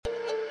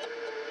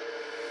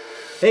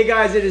Hey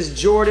guys, it is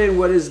Jordan.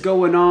 What is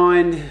going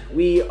on?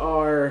 We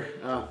are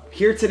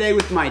here today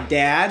with my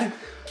dad.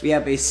 We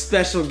have a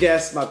special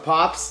guest, my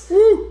pops.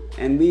 Woo!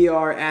 And we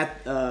are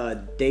at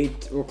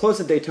we're close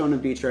to Daytona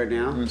Beach right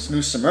now. It's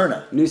New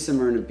Smyrna. New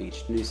Smyrna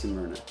Beach, New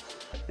Smyrna.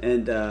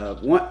 And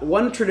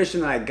one tradition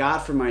that I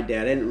got from my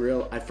dad,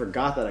 I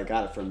forgot that I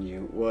got it from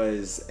you,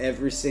 was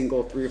every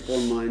single 3 or 4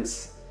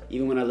 months,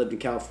 even when I lived in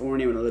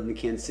California, when I lived in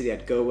Kansas City,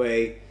 I'd go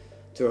away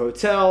to a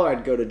hotel, or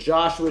I'd go to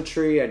Joshua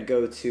Tree, I'd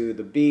go to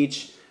the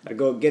beach, I'd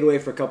go get away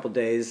for a couple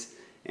days,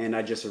 and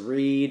I'd just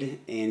read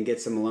and get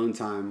some alone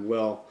time.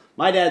 Well,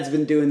 my dad's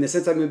been doing this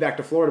since I moved back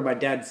to Florida.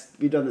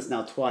 We've done this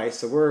now twice.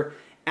 So we're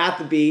at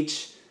the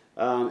beach,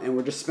 and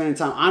we're just spending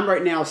time. I'm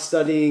right now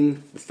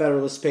studying the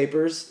Federalist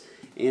Papers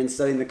and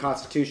studying the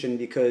Constitution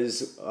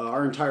because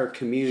our entire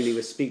community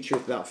with Speak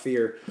Truth Without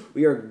Fear,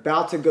 we are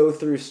about to go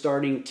through,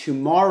 starting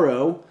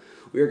tomorrow,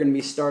 we are going to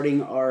be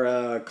starting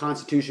our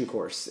Constitution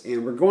course.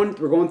 And we're going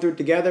through it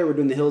together. We're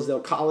doing the Hillsdale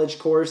College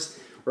course.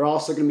 We're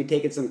also going to be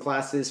taking some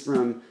classes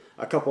from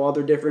a couple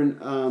other different,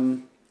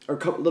 or a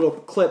couple little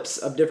clips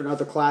of different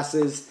other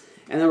classes.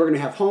 And then we're going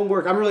to have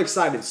homework. I'm really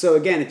excited. So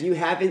again, if you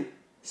haven't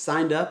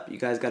signed up, you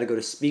guys got to go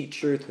to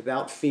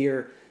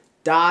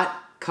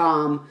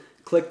speaktruthwithoutfear.com.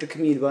 Click the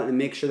community button and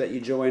make sure that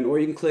you join, or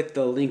you can click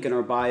the link in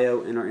our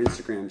bio in our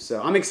Instagram.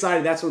 So I'm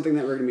excited. That's one thing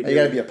that we're going to be doing.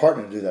 You got to be a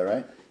partner to do that,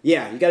 right?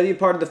 Yeah, you got to be a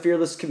part of the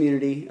Fearless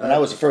community. And I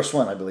was the first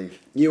one, I believe.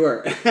 You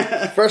were.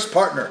 First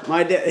partner.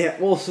 My dad, yeah,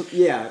 well, so,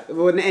 yeah.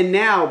 And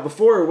now,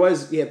 before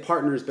we had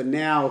partners, but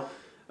now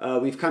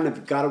we've kind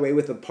of got away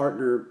with a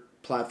partner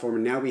platform,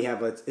 and now we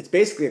have it's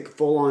basically a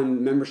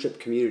full-on membership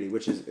community,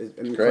 which is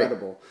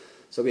incredible.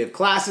 Great. So we have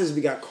classes,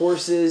 we got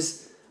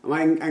courses.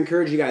 I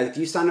encourage you guys, if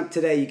you sign up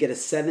today, you get a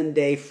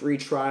 7-day free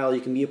trial.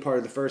 You can be a part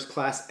of the first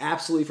class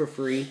absolutely for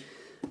free.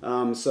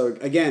 So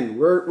again,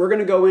 we're going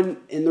to go in,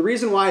 and the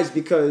reason why is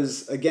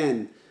because,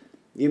 again,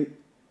 you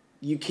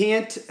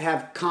can't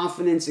have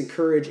confidence and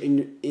courage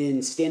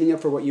in standing up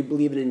for what you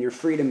believe in your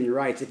freedom and your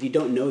rights if you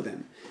don't know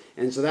them.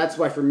 And so that's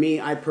why for me,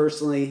 I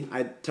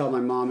tell my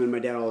mom and my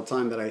dad all the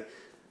time that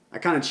I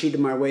kind of cheated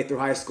my way through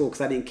high school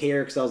because I didn't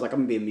care, because I was like,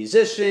 I'm going to be a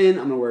musician, I'm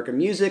going to work in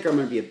music, or I'm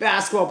going to be a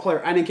basketball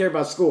player. I didn't care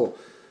about school.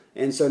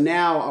 And so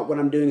now what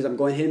I'm doing is I'm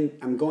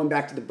going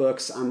back to the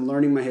books, I'm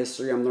learning my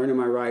history, I'm learning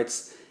my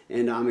rights,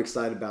 and I'm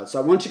excited about it. So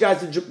I want you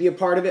guys to be a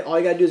part of it. All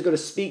you got to do is go to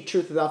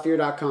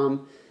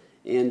speaktruthwithoutfear.com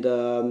and,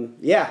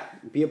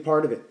 be a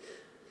part of it.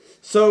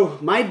 So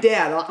my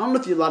dad, I don't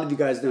know if a lot of you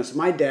guys know, so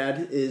my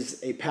dad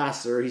is a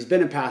pastor. He's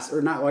been a pastor,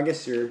 or not, well, I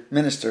guess you're...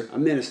 Minister. A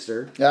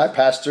minister. Yeah, I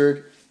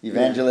pastored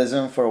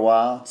evangelism for a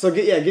while. So,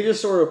 give your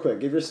story real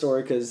quick. Give your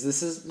story, because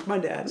this is my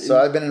dad. So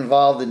I've been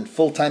involved in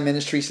full-time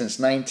ministry since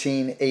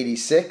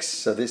 1986.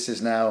 So this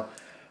is now,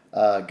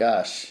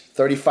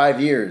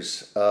 35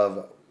 years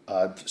of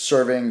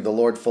serving the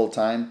Lord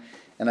full-time.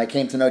 And I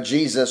came to know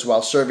Jesus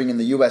while serving in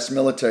the U.S.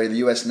 military, the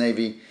U.S.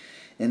 Navy,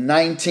 in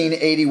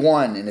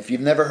 1981. And if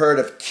you've never heard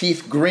of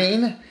Keith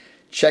Green,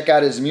 check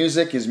out his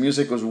music. His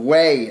music was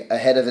way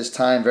ahead of his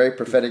time, very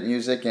prophetic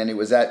music. And it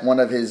was at one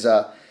of his...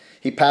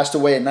 he passed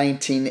away in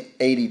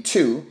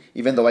 1982,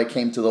 even though I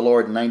came to the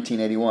Lord in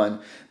 1981.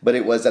 But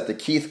it was at the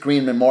Keith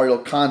Green Memorial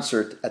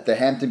Concert at the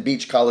Hampton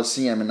Beach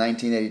Coliseum in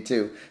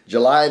 1982.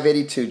 July of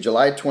 82,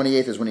 July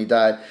 28th is when he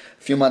died. A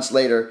few months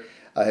later,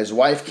 his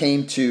wife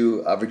came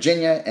to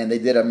Virginia, and they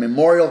did a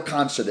memorial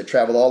concert. They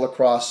traveled all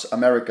across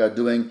America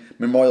doing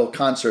memorial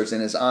concerts in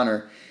his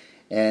honor.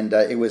 And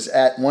it was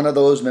at one of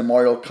those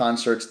memorial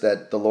concerts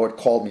that the Lord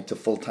called me to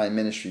full-time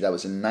ministry. That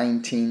was in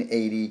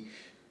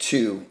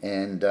 1982.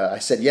 And I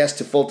said yes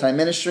to full-time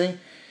ministry.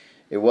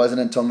 It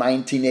wasn't until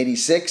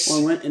 1986.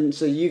 And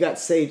so you got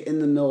saved in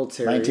the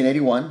military.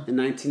 1981. In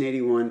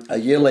 1981. A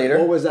year later.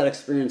 What was that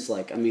experience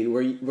like? I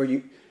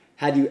mean,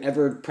 had you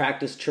ever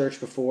practiced church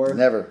before?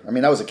 Never. I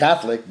mean, I was a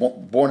Catholic,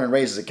 born and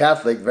raised as a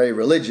Catholic, very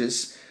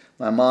religious.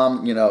 My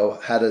mom,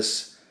 had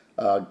us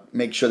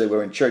make sure that we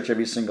were in church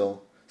every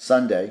single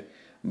Sunday.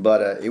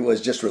 But it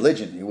was just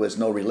religion. It was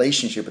no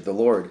relationship with the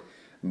Lord.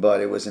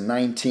 But it was in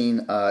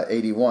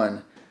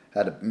 1981, I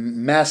had a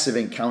massive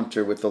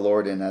encounter with the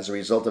Lord. And as a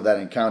result of that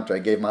encounter, I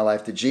gave my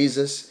life to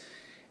Jesus.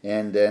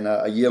 And then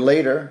a year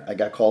later, I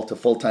got called to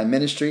full-time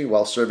ministry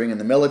while serving in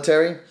the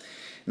military.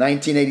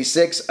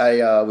 1986,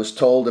 I was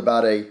told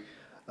about a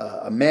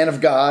man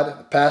of God,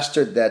 a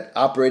pastor that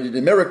operated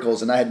in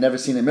miracles, and I had never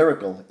seen a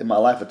miracle in my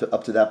life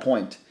up to that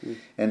point.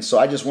 And so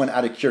I just went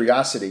out of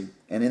curiosity.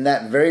 And in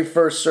that very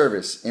first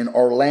service in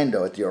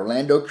Orlando, at the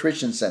Orlando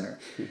Christian Center,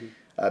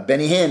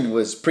 Benny Hinn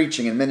was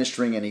preaching and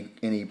ministering, and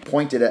he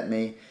pointed at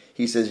me.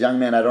 He says, "Young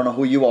man, I don't know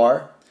who you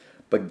are,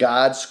 but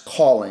God's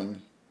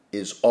calling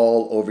is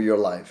all over your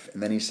life."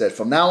 And then he said,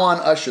 "From now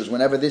on, ushers,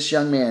 whenever this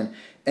young man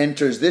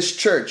enters this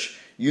church,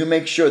 you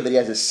make sure that he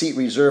has a seat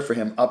reserved for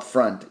him up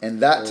front." And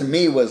that to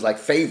me was like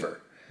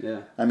favor.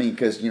 Yeah. I mean,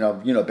 because,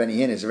 Benny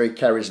Hinn is very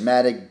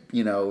charismatic,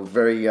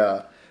 very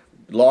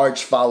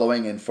large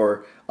following. And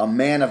for a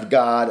man of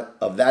God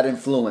of that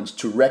influence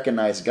to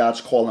recognize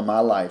God's call in my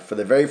life for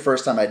the very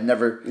first time, I'd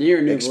never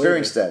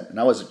experienced that. And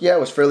I was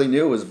fairly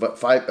new. It was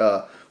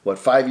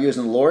 5 years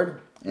in the Lord,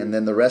 and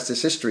then the rest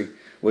is history.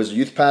 Was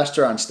youth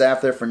pastor on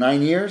staff there for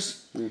 9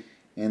 years,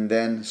 and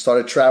then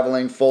started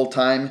traveling full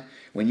time.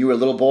 When you were a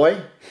little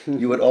boy,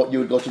 you would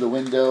go to the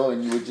window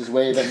and you would just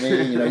wave at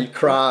me. You'd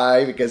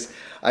cry because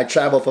I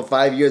traveled for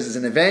 5 years as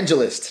an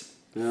evangelist,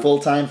 full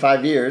time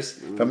 5 years,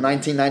 from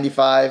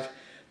 1995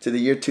 to the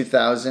year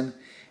 2000,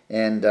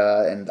 and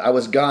I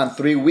was gone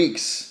 3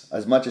 weeks,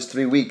 as much as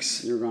 3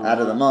 weeks out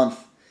of the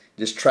month,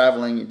 just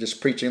traveling, just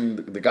preaching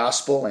the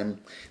gospel. And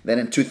then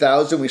in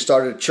 2000 we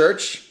started a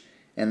church,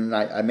 and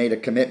I made a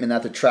commitment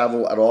not to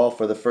travel at all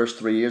for the first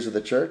 3 years of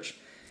the church,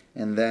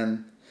 and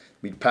then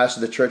we pastored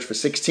the church for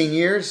 16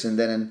 years, and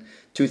then in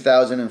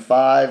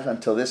 2005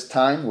 until this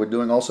time, we're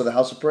doing also the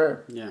House of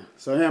Prayer. Yeah.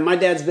 So yeah, my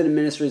dad's been in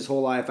ministry his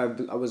whole life. I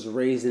was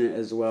raised in it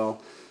as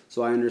well,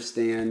 so I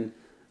understand,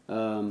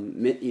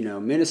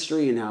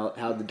 ministry and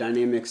how the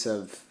dynamics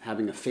of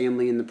having a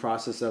family in the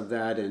process of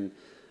that, and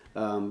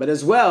but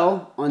as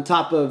well on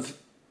top of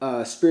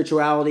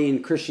spirituality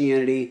and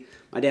Christianity.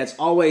 My dad's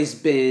always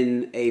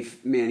been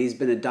he's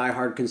been a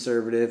diehard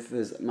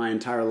conservative my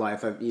entire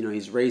life.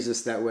 He's raised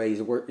us that way.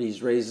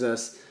 He's raised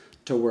us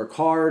to work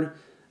hard,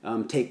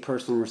 take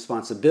personal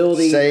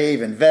responsibility.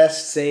 Save,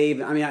 invest. I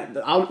mean,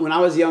 when I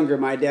was younger,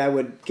 my dad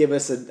would give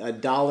us a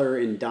dollar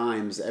in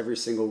dimes every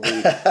single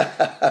week.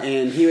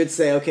 And he would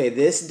say, okay,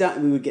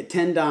 we would get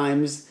 10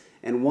 dimes,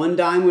 and one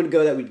dime would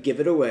go that we'd give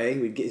it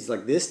away. He's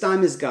like, this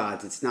dime is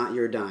God's, it's not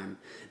your dime.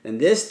 And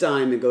this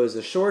dime, it goes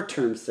to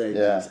short-term savings.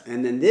 Yeah.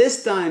 And then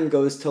this dime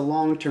goes to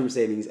long-term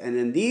savings. And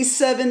then these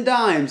 7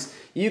 dimes,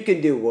 you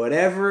can do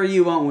whatever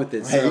you want with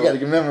it. Hey, you got a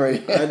good memory.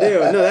 I do.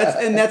 No,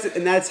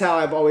 that's how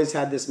I've always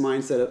had this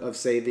mindset of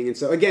saving. And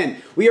so again,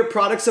 we are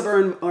products of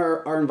our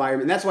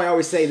environment. And that's why I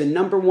always say the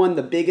number one,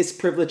 the biggest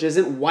privilege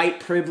isn't white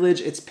privilege,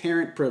 it's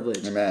parent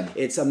privilege. Amen.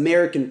 It's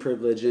American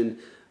privilege. And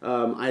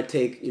I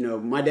take,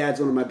 my dad's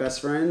one of my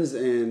best friends,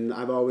 and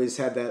I've always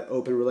had that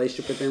open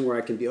relationship with him where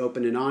I can be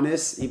open and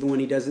honest, even when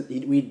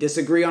we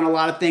disagree on a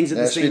lot of things at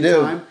the same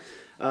time.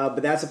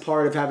 But that's a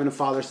part of having a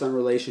father-son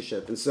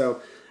relationship. And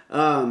so,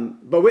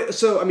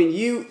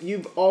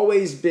 you've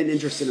always been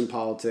interested in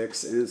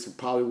politics, and it's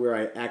probably where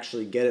I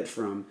actually get it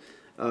from.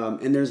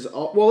 And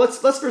let's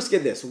first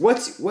get this.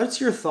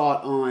 What's your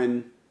thought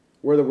on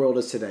where the world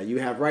is today? You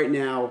have right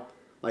now,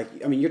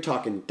 you're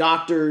talking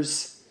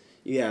doctors.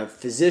 You have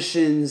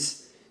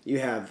physicians, you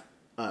have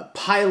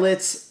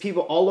pilots,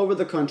 people all over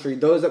the country,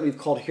 those that we've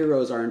called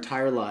heroes our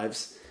entire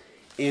lives.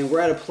 And we're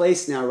at a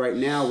place right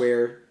now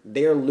where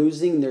they're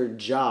losing their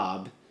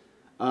job.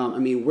 Not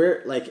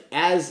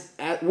even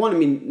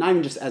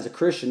just as a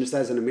Christian, just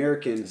as an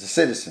American. As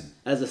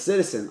a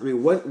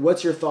citizen.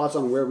 What's your thoughts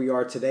on where we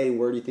are today, and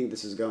where do you think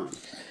this is going?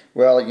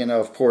 Well,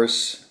 of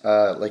course,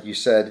 like you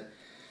said,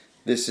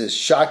 this is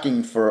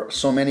shocking for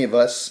so many of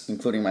us,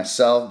 including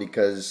myself,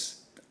 because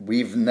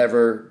we've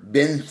never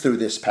been through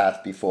this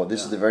path before.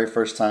 This is the very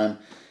first time.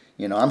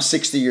 I'm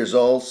 60 years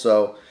old,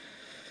 so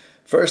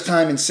first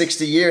time in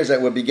 60 years that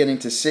we're beginning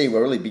to see.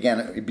 It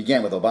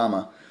began with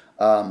Obama.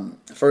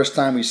 First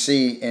time we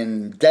see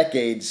in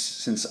decades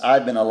since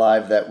I've been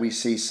alive that we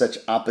see such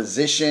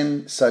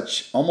opposition,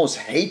 such almost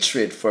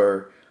hatred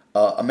for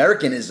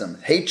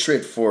Americanism,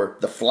 hatred for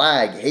the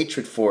flag,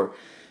 hatred for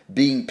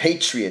being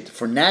patriot,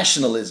 for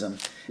nationalism.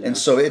 Yeah. And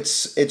so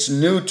it's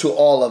new to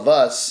all of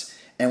us.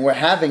 And we're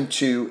having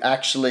to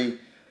actually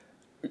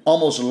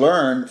almost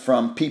learn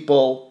from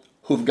people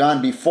who've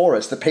gone before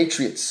us, the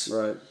patriots.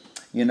 Right.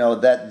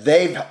 That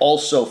they've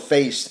also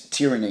faced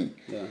tyranny.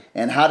 Yeah.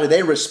 And how did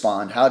they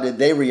respond? How did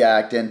they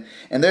react? And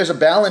there's a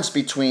balance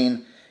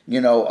between,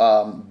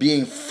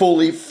 being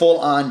full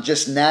on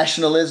just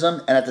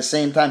nationalism, and at the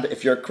same time,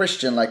 if you're a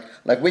Christian like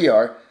we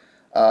are,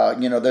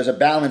 there's a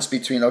balance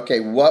between,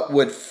 okay,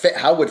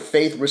 how would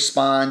faith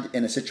respond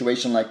in a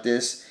situation like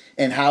this?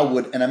 And how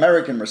would an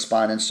American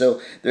respond? And so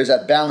there's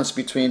that balance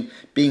between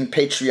being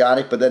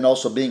patriotic, but then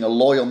also being a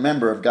loyal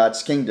member of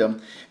God's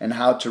kingdom, and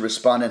how to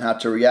respond and how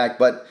to react.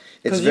 But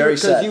it's very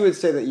sad. Because you would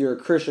say that you're a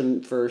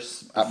Christian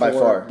first by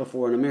far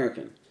before an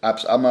American.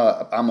 I'm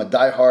a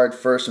diehard,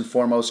 first and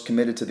foremost,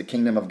 committed to the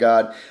kingdom of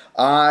God.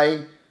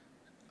 I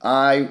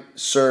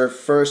serve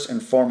first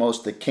and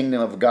foremost the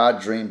kingdom of God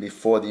dream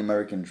before the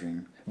American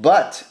dream.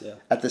 But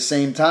at the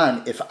same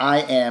time, if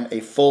I am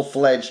a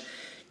full-fledged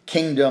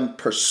kingdom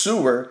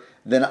pursuer,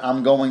 then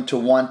I'm going to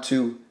want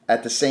to,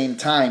 at the same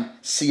time,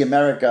 see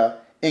America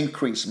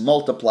increase,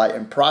 multiply,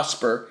 and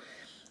prosper,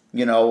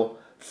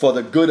 for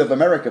the good of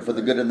America, for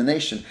the good of the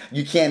nation.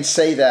 You can't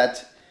say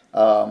that,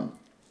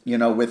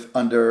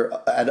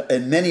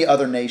 in many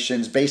other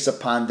nations, based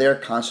upon their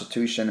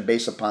constitution and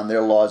based upon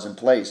their laws in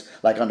place,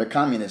 like under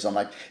communism.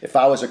 Like if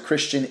I was a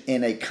Christian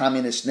in a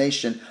communist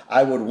nation,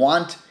 I would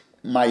want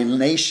my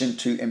nation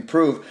to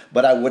improve,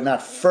 but I would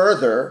not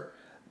further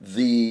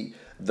the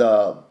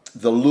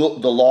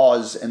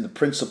laws and the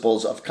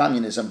principles of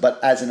communism.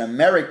 But as an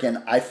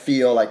American, I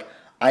feel like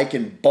I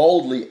can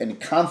boldly and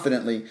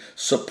confidently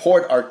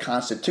support our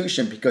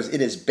Constitution because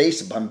it is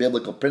based upon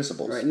biblical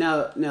principles. Right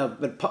now,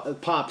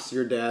 but Pops,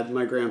 your dad,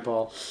 my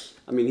grandpa,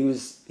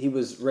 he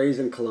was raised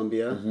in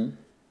Colombia. Mm-hmm.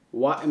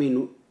 why? I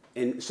mean,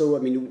 and so I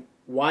mean,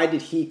 why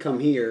did he come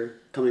here,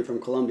 coming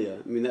from Colombia?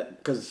 I mean,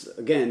 that because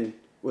again,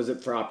 was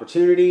it for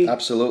opportunity?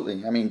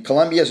 Absolutely. I mean,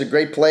 Colombia is a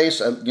great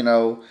place,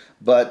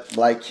 but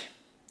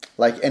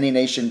like any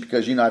nation,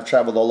 because I've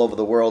traveled all over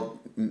the world,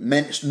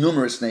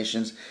 numerous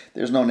nations.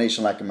 There's no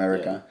nation like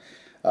America.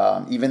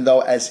 Even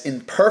though as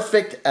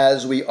imperfect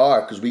as we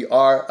are, because we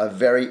are a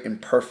very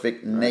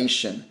imperfect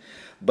nation,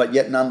 but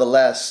yet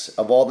nonetheless,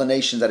 of all the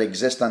nations that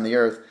exist on the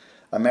earth,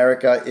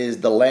 America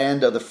is the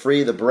land of the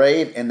free, the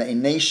brave, and a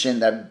nation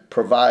that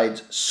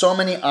provides so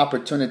many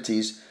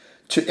opportunities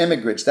to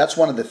immigrants. That's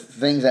one of the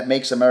things that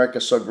makes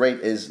America so great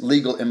is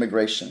legal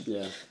immigration.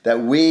 Yeah.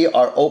 That we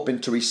are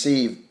open to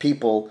receive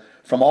people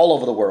from all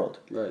over the world,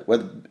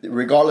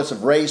 regardless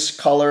of race,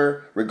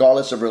 color,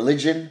 regardless of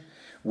religion.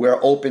 We're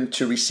open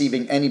to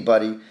receiving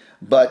anybody.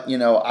 But,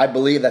 I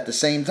believe at the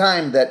same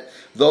time that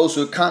those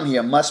who come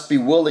here must be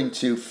willing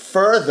to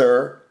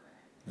further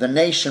the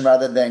nation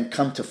rather than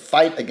come to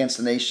fight against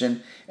the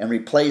nation and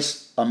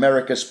replace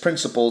America's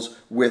principles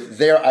with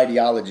their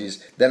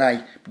ideologies.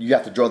 Then you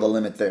have to draw the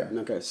limit there.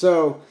 Okay,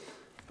 so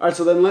all right,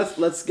 so then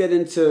let's get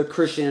into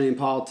Christianity and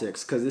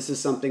politics, because this is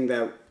something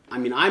that I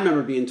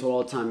remember being told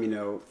all the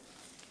time,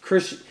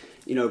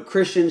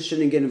 Christians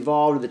shouldn't get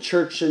involved, or the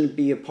church shouldn't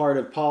be a part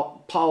of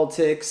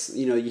politics.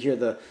 You hear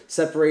the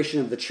separation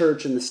of the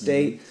church and the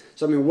state. Mm-hmm.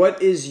 So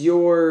what is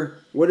your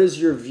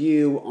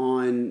view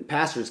on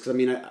pastors?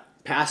 Because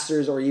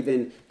pastors or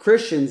even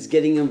Christians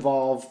getting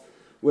involved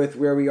with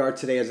where we are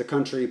today as a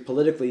country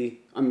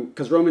politically.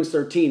 Because Romans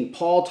 13,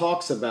 Paul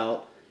talks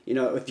about,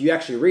 if you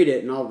actually read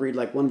it, and I'll read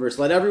like one verse,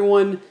 let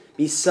everyone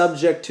be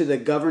subject to the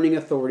governing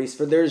authorities,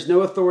 for there is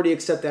no authority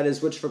except that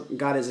is which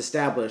God has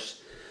established.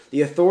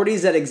 The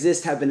authorities that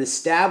exist have been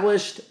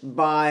established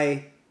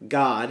by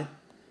God.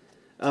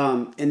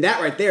 And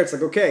that right there, it's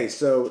like, okay,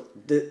 so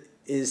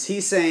is he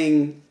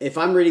saying, if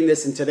I'm reading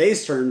this in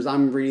today's terms,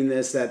 I'm reading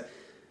this that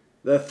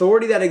the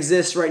authority that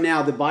exists right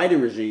now, the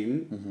Biden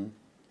regime,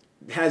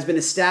 has been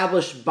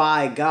established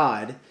by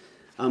God.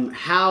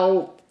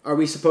 How are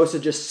we supposed to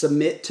just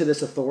submit to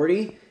this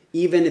authority,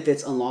 even if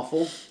it's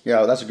unlawful?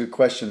 Yeah, that's a good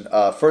question.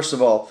 First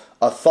of all,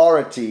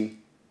 authority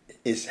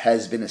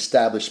has been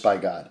established by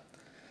God.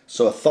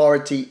 So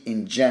authority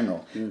in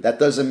general. That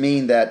doesn't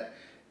mean that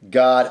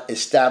God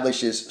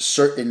establishes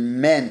certain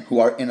men who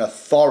are in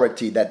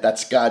authority,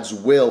 that's God's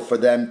will for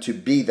them to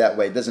be that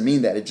way. It doesn't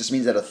mean that. It just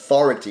means that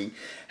authority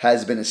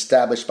has been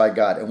established by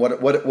God. And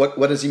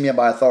what does he mean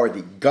by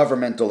authority?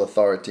 Governmental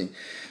authority.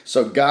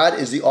 So God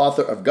is the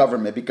author of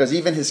government, because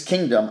even his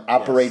kingdom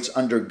operates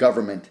under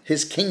government.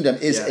 His kingdom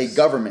is a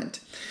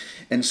government.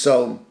 And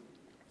so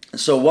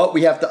what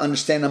we have to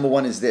understand, number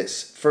one, is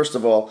this. First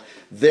of all,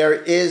 there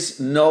is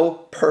no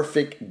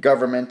perfect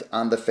government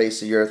on the face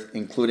of the earth,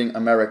 including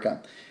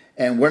America.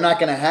 And we're not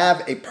going to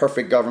have a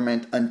perfect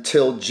government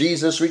until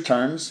Jesus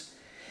returns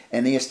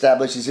and he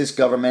establishes his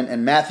government.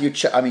 And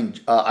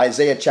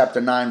Isaiah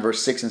chapter 9,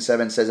 verse 6 and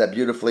 7 says that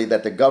beautifully,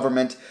 that the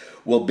government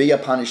will be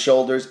upon his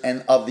shoulders,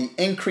 and of the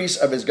increase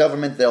of his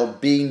government there'll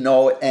be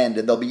no end,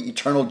 and there'll be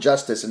eternal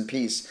justice and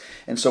peace.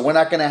 And so we're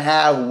not going to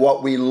have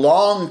what we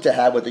long to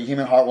have, what the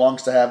human heart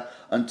longs to have,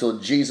 until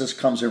Jesus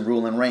comes and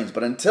rule and reigns.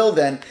 But until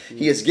then,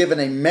 he has given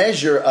a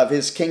measure of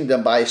his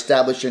kingdom by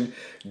establishing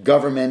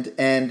government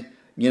and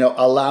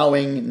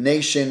allowing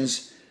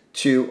nations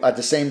to at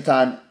the same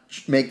time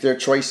make their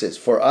choices.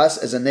 For us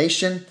as a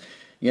nation,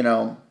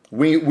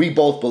 we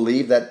both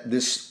believe that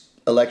this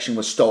election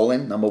was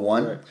stolen, number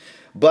one. Right.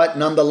 But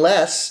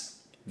nonetheless,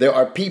 there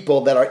are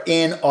people that are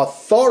in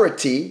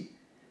authority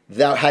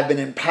that have been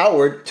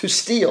empowered to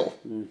steal.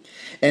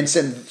 And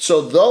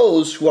so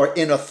those who are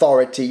in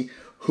authority,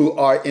 who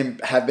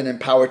have been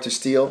empowered to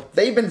steal,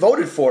 they've been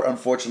voted for,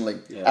 unfortunately,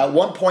 at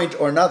one point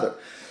or another.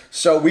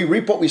 So we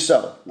reap what we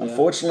sow. Yeah.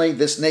 Unfortunately,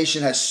 this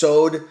nation has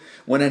sowed.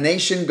 When a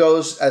nation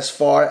goes as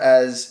far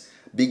as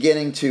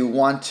beginning to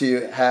want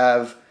to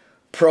have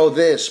pro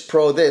this,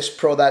 pro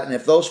that, and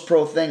if those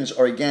pro things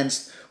are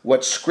against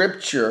what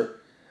Scripture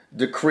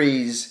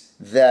decrees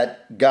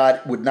that God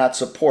would not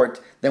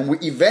support, then we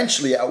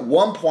eventually, at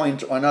one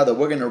point or another,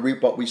 we're going to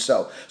reap what we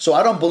sow. So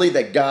I don't believe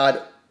that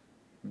God,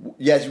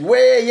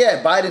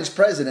 Biden's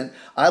president.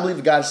 I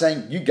believe God is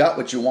saying, you got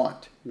what you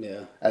want.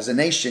 Yeah. As a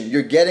nation,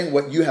 you're getting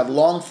what you have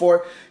longed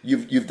for.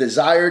 You've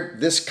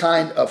desired this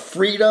kind of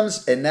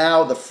freedoms, and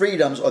now the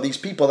freedoms, or these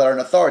people that are in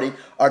authority,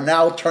 are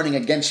now turning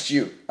against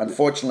you.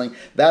 Unfortunately,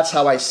 that's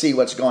how I see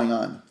what's going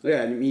on.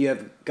 Yeah, you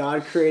have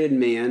God created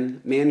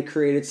man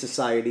created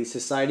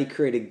society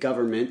created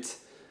government.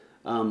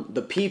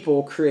 The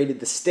people created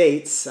the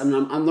states.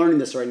 I'm learning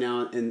this right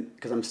now, and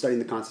because I'm studying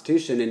the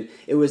Constitution, and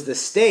it was the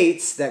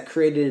states that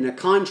created in a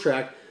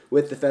contract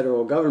with the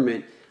federal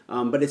government.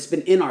 But it's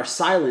been in our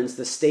silence.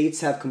 The states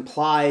have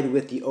complied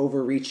with the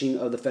overreaching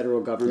of the federal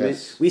government.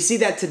 Yes. We see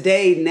that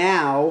today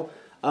now,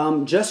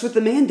 just with the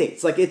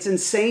mandates. Like, it's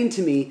insane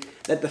to me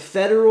that the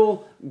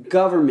federal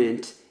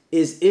government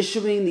is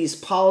issuing these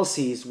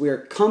policies where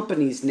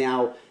companies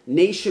now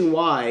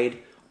nationwide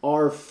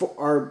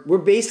we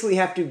basically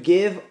have to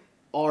give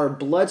our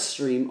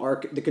bloodstream,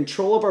 the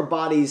control of our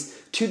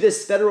bodies to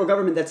this federal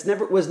government that's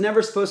was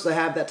never supposed to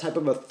have that type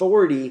of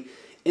authority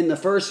in the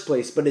first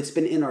place, but it's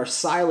been in our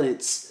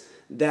silence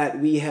that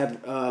we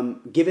have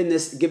given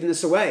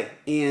this away,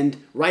 and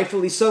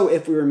rightfully so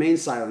if we remain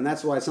silent. And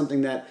that's why it's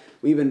something that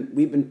we've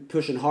been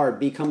pushing hard.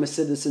 Become a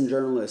citizen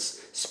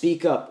journalist.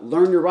 Speak up.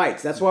 Learn your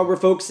rights. That's why we're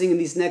focusing in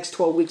these next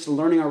 12 weeks on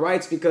learning our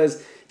rights,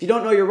 because if you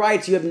don't know your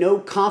rights, you have no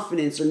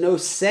confidence or no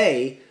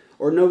say,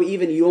 or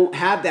you won't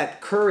have that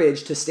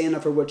courage to stand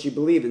up for what you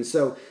believe in.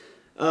 So,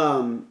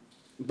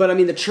 but I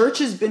mean, the church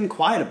has been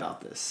quiet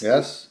about this.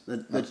 Yes.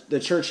 The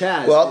church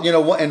has. Well,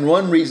 and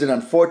one reason,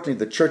 unfortunately,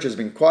 the church has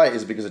been quiet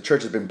is because the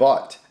church has been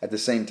bought at the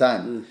same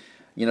time.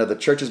 The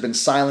church has been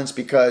silenced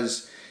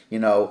because,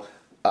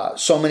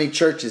 so many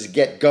churches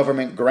get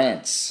government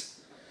grants.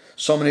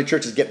 So many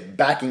churches get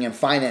backing and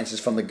finances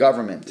from the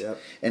government. Yep.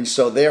 And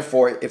so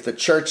therefore,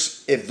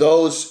 if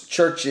those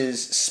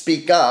churches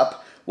speak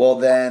up, well,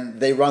 then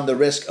they run the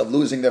risk of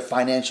losing their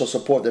financial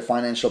support, their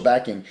financial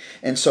backing.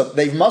 And so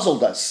they've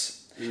muzzled us.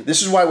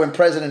 This is why when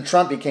President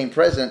Trump became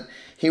president,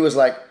 he was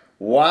like,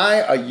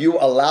 why are you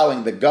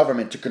allowing the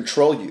government to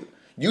control you?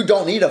 You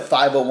don't need a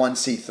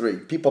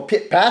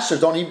 501c3. Pastors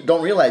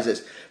don't realize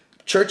this.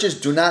 Churches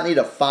do not need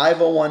a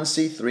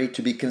 501c3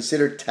 to be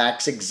considered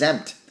tax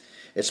exempt.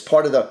 It's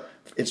part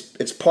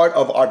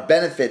of our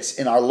benefits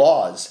in our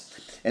laws.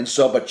 And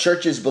so, but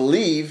churches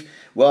believe,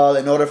 well,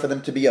 in order for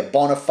them to be a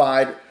bona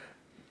fide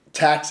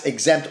tax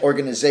exempt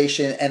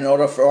organization, and in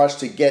order for us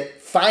to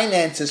get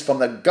finances from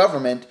the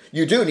government,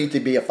 you do need to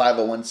be a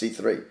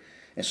 501c3.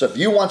 And so if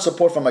you want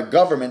support from a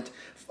government,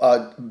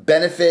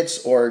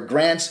 benefits or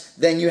grants,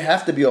 then you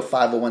have to be a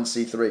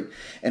 501c3.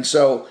 And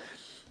so,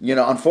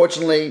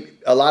 unfortunately,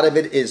 a lot of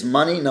it is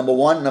money, number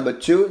one. Number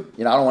two,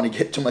 I don't want to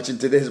get too much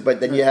into this, but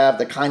then you have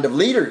the kind of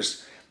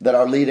leaders that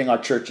are leading our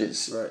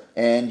churches. Right.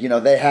 And,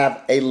 they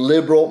have a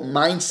liberal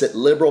mindset,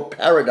 liberal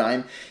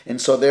paradigm. And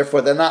so,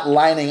 therefore, they're not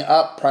lining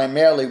up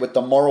primarily with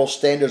the moral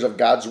standards of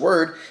God's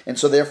word. And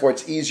so, therefore,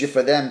 it's easier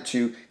for them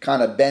to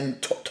kind of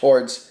bend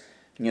towards,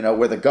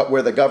 where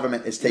the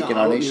government is taking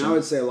our nation. I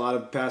would say a lot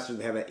of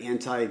pastors have an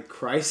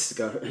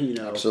anti-Christ,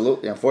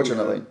 Absolutely,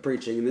 unfortunately.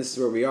 Preaching. And this is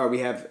where we are.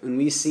 When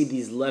we see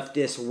these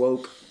leftist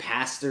woke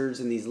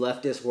pastors and these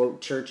leftist woke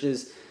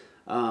churches,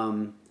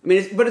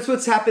 it's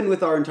what's happened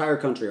with our entire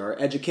country. Our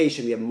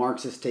education, we have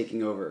Marxists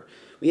taking over.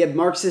 We have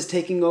Marxists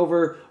taking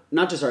over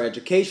not just our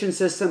education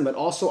system, but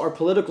also our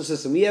political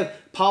system. We have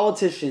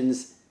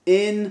politicians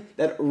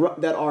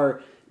that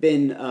are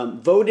been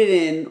voted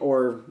in,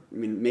 or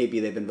maybe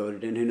they've been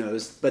voted in, who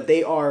knows? But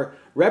they are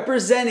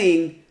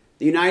representing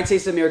the United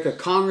States of America,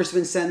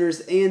 congressmen,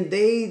 senators, and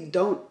they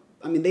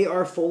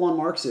are full-on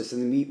Marxists,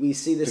 and we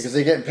see this because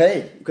they're getting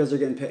paid. Because they're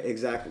getting paid,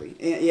 exactly.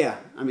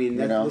 And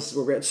this is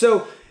where we're at.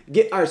 So.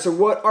 So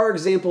what are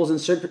examples in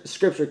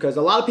Scripture? Because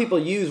a lot of people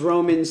use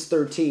Romans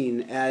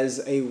 13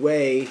 as a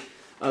way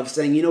of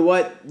saying, you know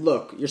what?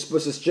 Look, you're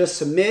supposed to just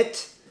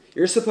submit.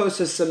 You're supposed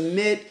to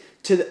submit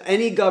to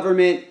any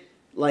government.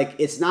 Like,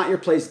 it's not your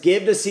place.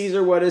 Give to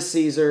Caesar what is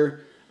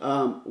Caesar.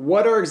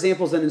 What are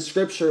examples then in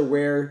Scripture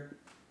where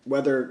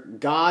whether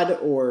God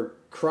or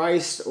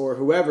Christ or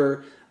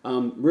whoever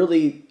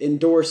really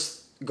endorsed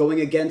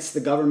going against the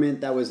government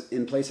that was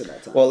in place at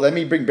that time? Well, let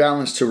me bring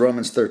balance to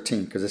Romans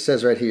 13, because it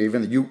says right here,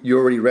 even you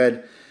already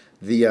read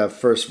the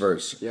first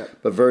verse. Yep.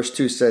 But verse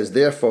 2 says,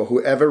 therefore,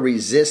 whoever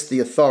resists the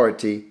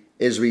authority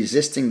is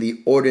resisting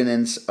the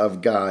ordinance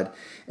of God,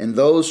 and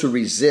those who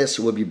resist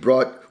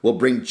will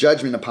bring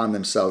judgment upon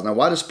themselves. Now,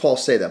 why does Paul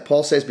say that?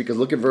 Paul says, because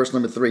look at verse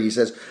number 3. He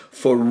says,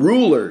 for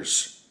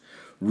rulers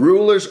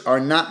are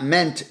not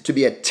meant to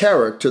be a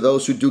terror to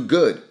those who do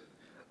good,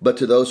 but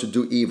to those who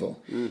do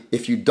evil.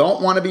 If you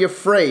don't want to be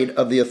afraid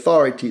of the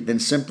authority, then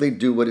simply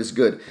do what is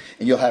good,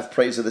 and you'll have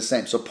praise of the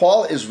same. So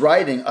Paul is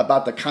writing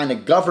about the kind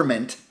of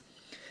government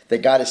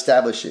that God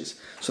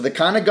establishes. So the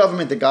kind of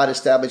government that God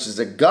establishes is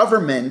a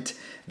government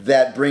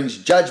that brings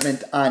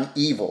judgment on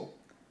evil.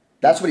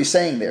 That's what he's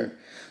saying there.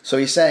 So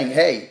he's saying,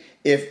 hey,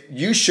 if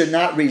you should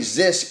not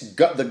resist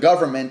the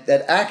government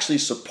that actually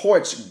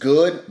supports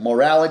good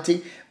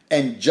morality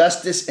and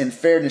justice and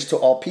fairness to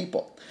all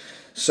people.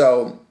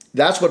 So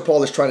that's what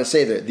Paul is trying to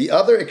say there. The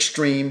other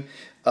extreme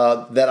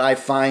that I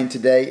find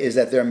today is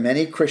that there are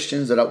many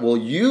Christians that will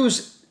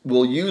use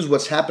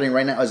what's happening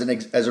right now as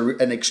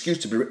an excuse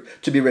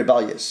to be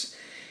rebellious.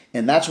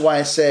 And that's why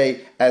I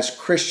say, as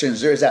Christians,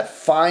 there is that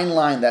fine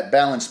line, that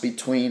balance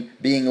between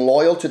being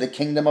loyal to the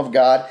kingdom of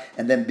God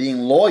and then being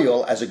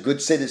loyal as a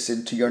good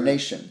citizen to your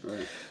nation.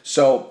 Right.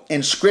 So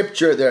in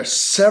Scripture, there are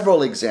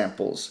several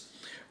examples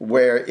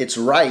where it's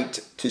right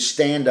to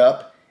stand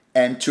up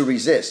and to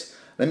resist.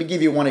 Let me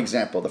give you one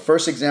example. The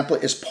first example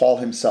is Paul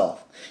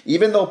himself.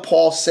 Even though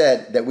Paul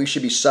said that we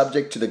should be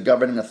subject to the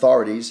governing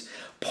authorities,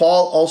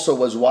 Paul also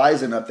was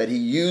wise enough that he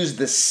used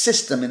the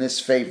system in his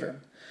favor.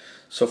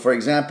 So, for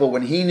example,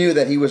 when he knew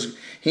that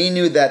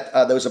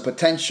there was a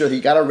potential,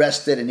 he got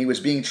arrested and he was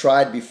being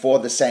tried before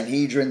the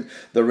Sanhedrin,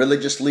 the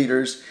religious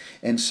leaders,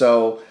 and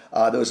so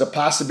There was a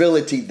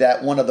possibility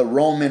that one of the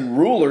Roman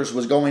rulers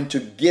was going to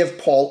give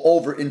Paul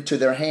over into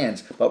their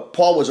hands. But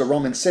Paul was a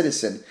Roman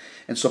citizen.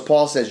 And so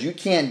Paul says, you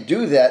can't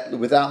do that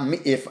without me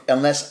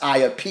unless I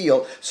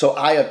appeal. So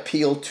I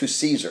appeal to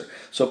Caesar.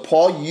 So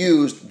Paul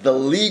used the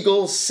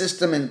legal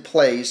system in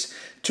place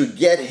to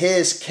get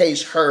his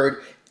case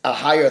heard, a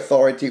higher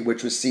authority,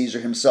 which was Caesar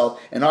himself.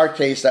 In our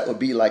case, that would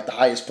be like the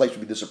highest place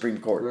would be the Supreme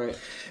Court. Right.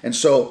 And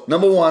so,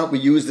 number one, we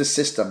use the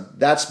system.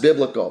 That's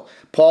biblical.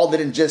 Paul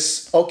didn't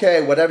just,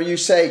 okay, whatever you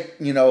say,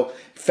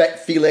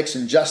 Felix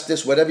and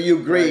justice, whatever you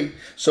agree. Right.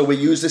 So we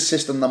use the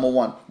system, number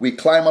one. We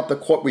climb up the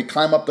court, we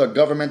climb up the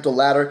governmental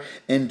ladder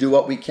and do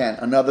what we can.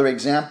 Another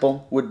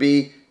example would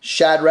be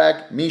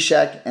Shadrach,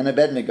 Meshach, and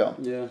Abednego.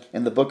 Yeah.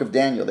 In the book of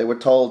Daniel, they were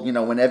told,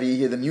 whenever you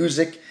hear the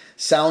music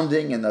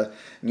sounding and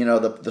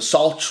the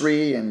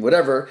psaltery and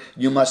whatever,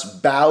 you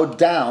must bow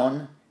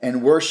down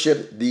and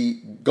worship the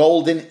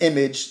golden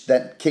image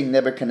that King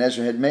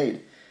Nebuchadnezzar had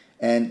made.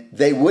 And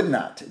they would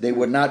not. They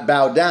would not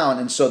bow down.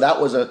 And so that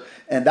was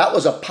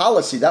a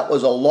policy, that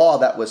was a law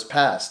that was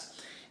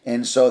passed.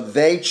 And so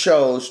they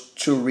chose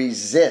to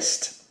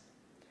resist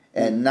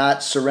and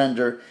not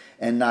surrender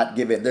and not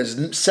give in.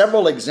 There's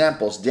several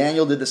examples.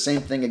 Daniel did the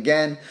same thing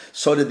again.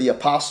 So did the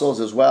apostles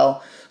as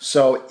well.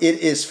 So it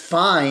is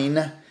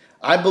fine.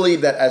 I believe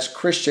that as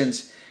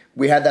Christians,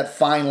 we have that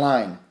fine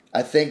line.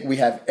 I think we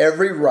have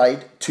every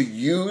right to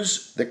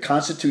use the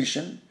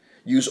Constitution,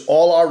 use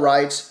all our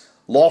rights,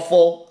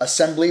 lawful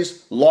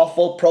assemblies,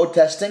 lawful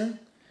protesting,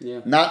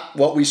 not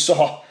what we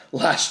saw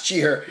last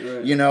year,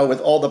 right.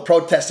 With all the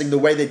protesting the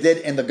way they did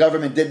and the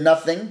government did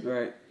nothing.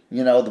 Right.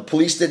 The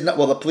police did not.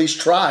 Well, the police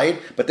tried,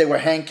 but they were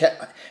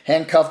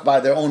handcuffed by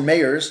their own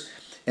mayors.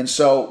 And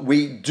so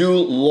we do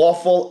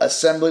lawful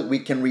assembly. We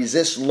can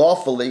resist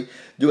lawfully,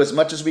 do as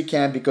much as we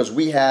can because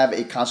we have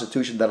a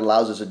constitution that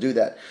allows us to do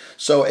that.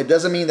 So it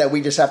doesn't mean that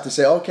we just have to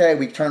say, okay,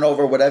 we turn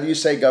over whatever you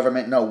say,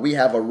 government. No, we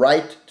have a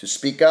right to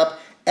speak up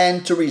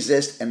and to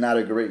resist and not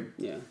agree.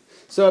 Yeah.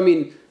 So,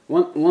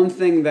 one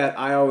thing that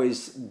I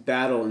always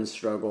battle and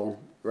struggle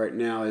right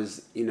now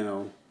is,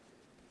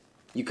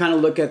 you kind of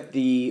look at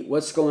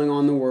what's going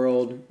on in the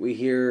world. You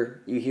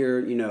hear,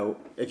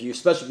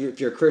 especially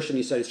if you're a Christian,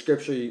 you study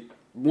scripture,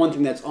 one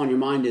thing that's on your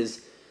mind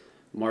is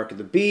mark of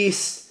the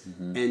beast,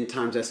 end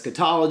times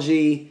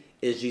eschatology,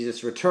 is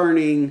Jesus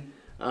returning?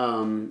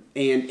 And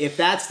if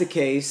that's the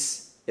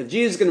case, if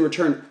Jesus is going to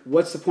return,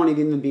 what's the point of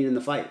even being in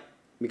the fight?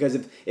 Because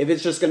if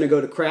it's just going to go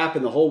to crap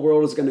and the whole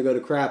world is going to go to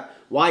crap,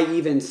 why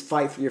even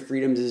fight for your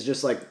freedoms? Is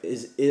just like,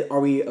 are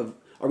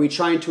we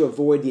trying to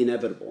avoid the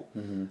inevitable?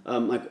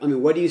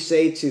 What do you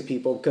say to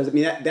people? Because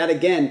that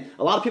again,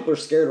 a lot of people are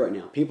scared right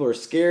now. People are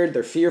scared.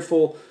 They're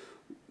fearful.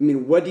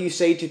 What do you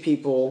say to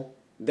people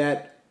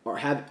that are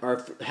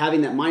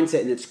having that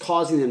mindset and it's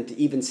causing them to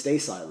even stay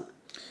silent?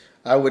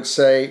 I would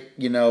say,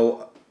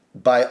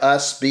 by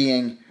us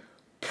being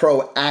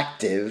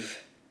proactive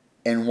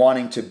and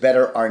wanting to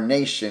better our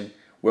nation,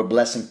 we're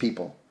blessing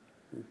people.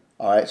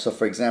 All right. So,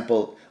 for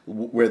example,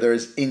 where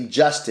there's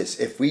injustice,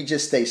 if we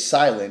just stay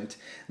silent,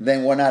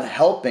 then we're not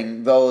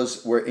helping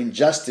those where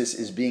injustice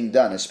is being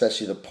done,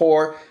 especially the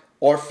poor,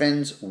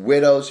 orphans,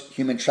 widows,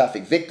 human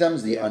traffic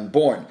victims, the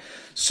unborn.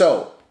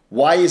 So,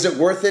 why is it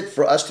worth it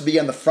for us to be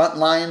on the front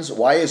lines?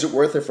 Why is it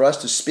worth it for us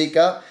to speak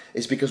up?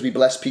 It's because we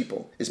bless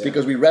people. It's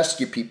because we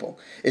rescue people.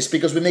 It's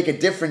because we make a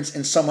difference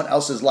in someone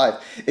else's life.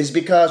 It's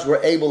because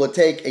we're able to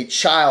take a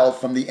child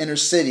from the inner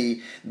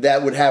city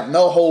that would have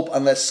no hope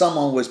unless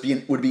someone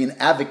would be an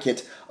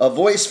advocate, a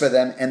voice for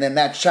them, and then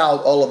that child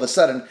all of a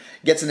sudden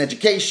gets an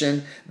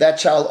education. That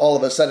child all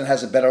of a sudden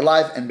has a better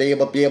life and be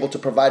able to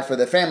provide for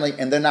their family,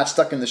 and they're not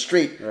stuck in the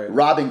street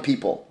robbing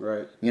people,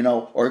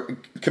 or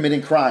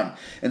committing crime.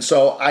 And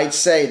so I'd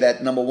say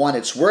that number one,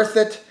 it's worth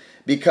it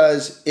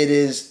because it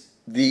is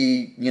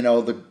the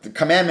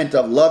commandment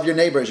of love your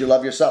neighbor as you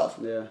love yourself.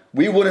 Yeah.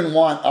 We wouldn't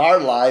want our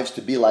lives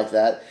to be like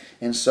that.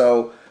 And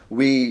so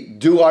we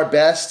do our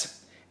best.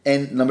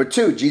 And number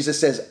two, Jesus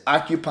says,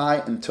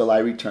 occupy until I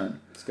return.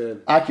 That's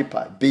good.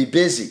 Occupy. Be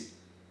busy.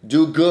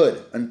 Do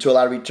good until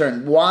I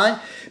return. Why?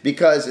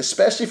 Because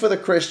especially for the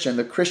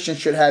Christian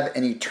should have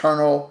an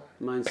eternal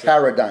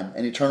paradigm,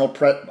 an eternal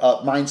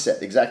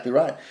mindset. Exactly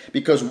right.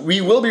 Because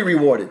we will be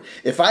rewarded.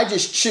 If I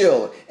just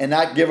chill and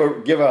not give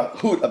a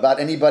hoot about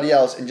anybody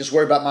else and just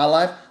worry about my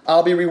life,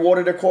 I'll be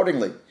rewarded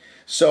accordingly.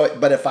 So,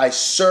 but if I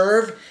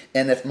serve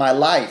and if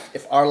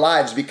our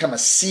lives become a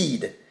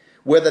seed,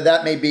 whether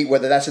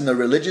that's in the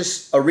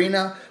religious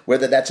arena,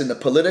 whether that's in the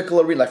political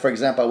arena. Like, for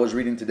example, I was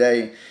reading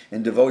today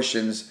in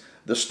devotions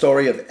the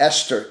story of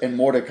Esther and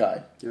Mordecai,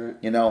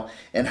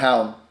 and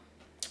how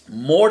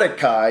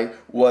Mordecai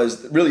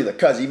was really the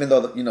cousin, even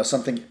though,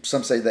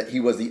 some say that he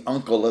was the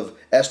uncle of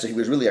Esther. He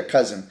was really a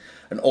cousin,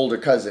 an older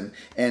cousin.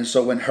 And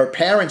so when her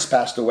parents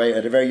passed away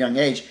at a very young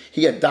age,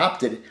 he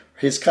adopted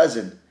his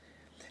cousin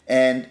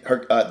and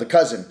the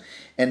cousin.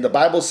 And the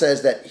Bible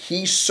says that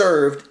he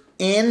served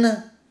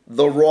in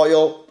the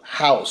royal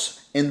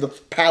house, in the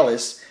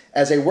palace,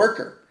 as a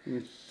worker.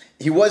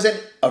 he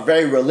wasn't a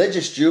very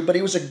religious Jew, but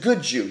he was a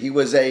good Jew. He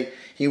was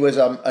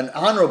an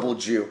honorable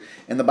Jew.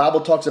 And the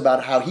Bible talks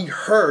about how he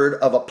heard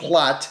of a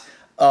plot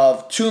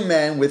of two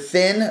men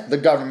within the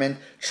government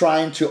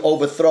trying to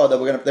overthrow.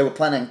 They were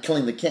planning on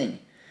killing the king.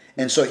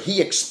 And so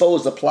he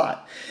exposed the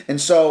plot. And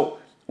so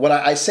what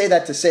I say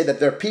that to say that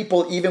there are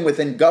people even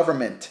within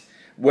government,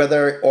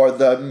 or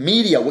the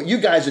media, what you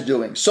guys are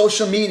doing,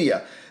 social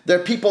media. There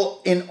are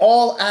people in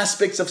all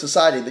aspects of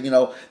society.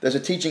 There's a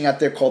teaching out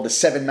there called the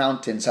Seven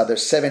Mountains, how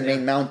there's seven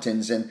main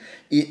mountains, and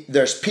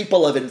there's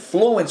people of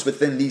influence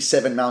within these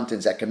seven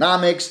mountains.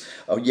 Economics,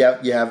 you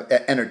have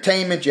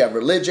entertainment, you have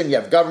religion, you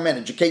have government,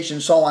 education,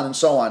 so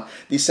on,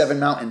 these seven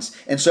mountains.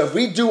 And so if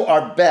we do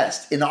our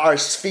best in our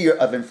sphere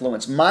of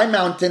influence, my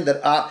mountain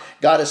that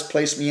God has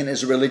placed me in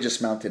is a religious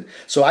mountain.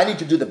 So I need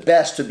to do the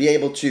best to be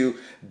able to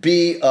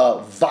be a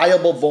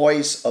viable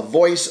voice, a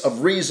voice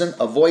of reason,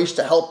 a voice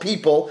to help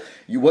people.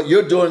 What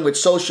you're doing with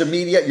social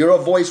media, you're a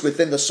voice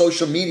within the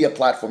social media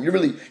platform.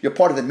 You're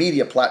part of the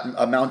media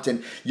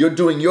mountain. You're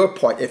doing your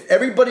part. If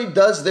everybody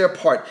does their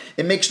part,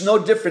 it makes no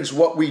difference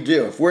what we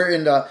do. If we're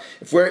in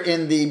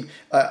the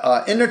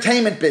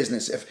entertainment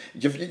business, if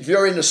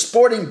you're in the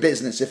sporting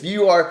business, if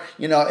you are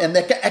in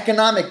the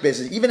economic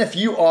business, even if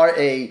you are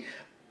a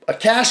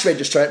cash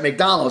register at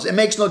McDonald's, it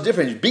makes no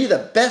difference. Be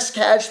the best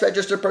cash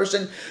register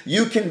person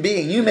you can be,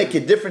 and you make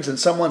a difference in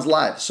someone's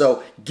life.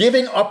 So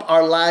giving up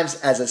our lives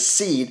as a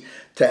seed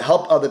to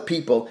help other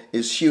people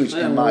is huge.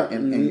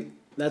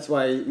 That's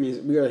why it means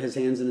we are his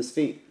hands and his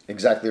feet.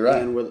 Exactly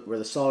right. And we're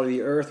the salt of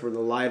the earth. We're the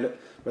light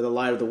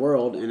of the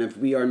world. And if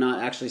we are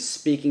not actually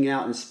speaking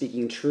out and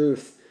speaking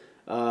truth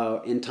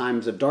in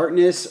times of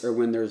darkness or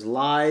when there's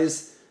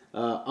lies,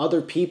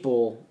 other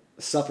people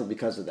suffer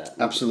because of that.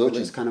 Absolutely.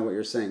 Which is kind of what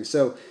you're saying.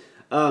 So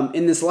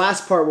in this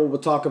last part, what we'll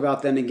talk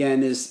about then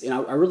again is,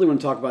 I really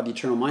want to talk about the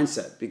eternal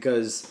mindset,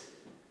 because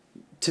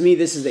to me,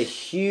 this is a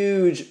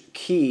huge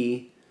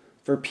key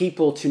for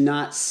people to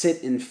not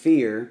sit in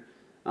fear.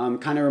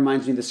 Kind of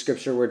reminds me of the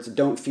scripture where it's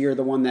don't fear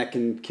the one that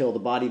can kill the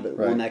body, but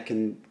one that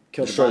can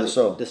destroy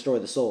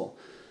the soul.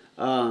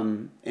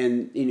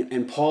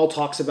 And Paul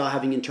talks about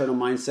having internal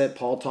mindset.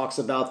 Paul talks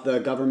about the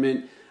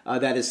government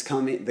that is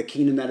coming, the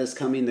kingdom that is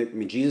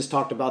coming. Jesus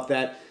talked about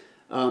that.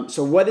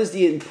 So what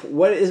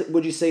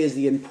would you say is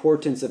the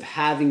importance of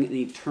having an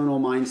eternal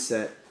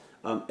mindset,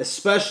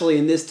 especially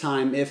in this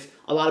time, if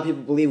a lot of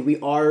people believe we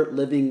are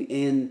living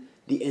in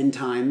the end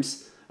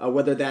times,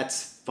 whether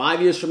that's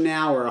 5 years from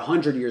now or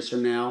 100 years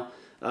from now?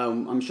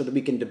 I'm sure that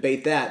we can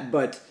debate that,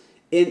 but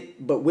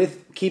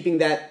with keeping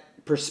that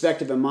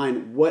perspective in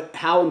mind,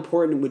 how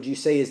important would you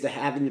say is to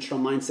have an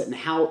eternal mindset, and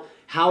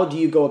how do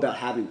you go about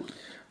having one?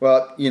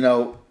 Well,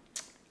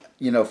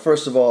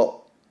 first of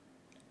all,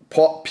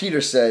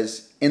 Peter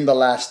says, in the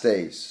last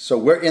days. So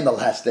we're in the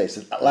last days.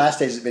 The last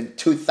days has been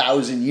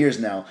 2,000 years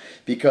now,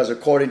 because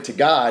according to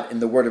God, in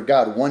the Word of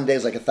God, one day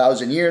is like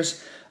 1,000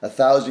 years.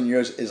 1,000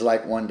 years is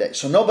like one day.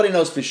 So nobody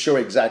knows for sure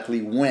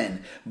exactly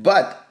when.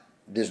 But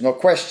there's no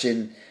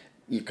question,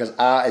 because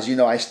as you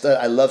know,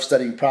 I love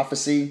studying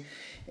prophecy,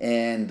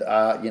 and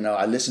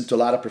I listen to a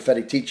lot of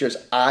prophetic teachers.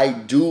 I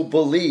do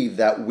believe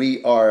that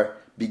we are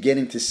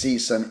beginning to see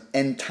some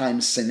end time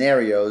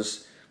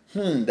scenarios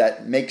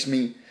that makes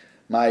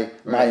my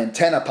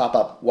antenna pop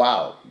up.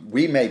 Wow,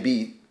 we may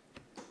be,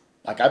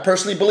 I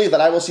personally believe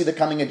that I will see the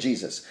coming of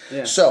Jesus.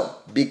 Yeah. So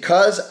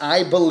because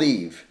I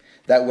believe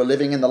that we're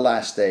living in the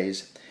last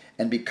days,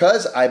 and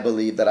because I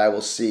believe that I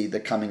will see the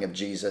coming of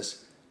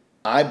Jesus,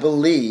 I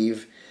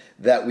believe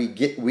that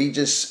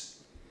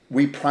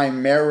we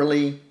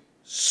primarily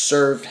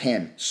serve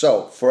him.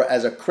 So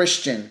as a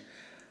Christian,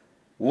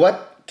 yes,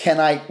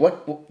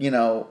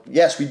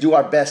 we do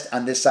our best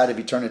on this side of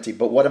eternity,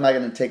 but what am I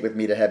going to take with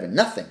me to heaven?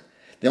 Nothing.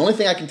 The only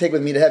thing I can take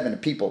with me to heaven are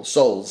people,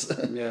 souls.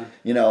 Yeah.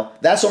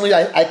 That's only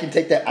I can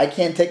take that. I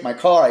can't take my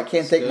car. I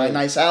can't take my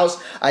nice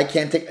house. I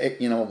can't take,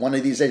 one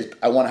of these days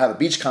I want to have a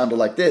beach condo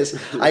like this.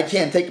 I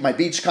can't take my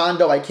beach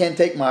condo. I can't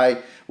take my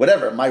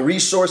my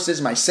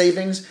resources, my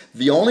savings.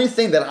 The only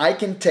thing that I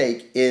can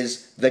take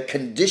is the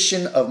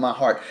condition of my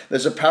heart.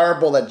 There's a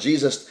parable that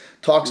Jesus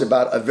talks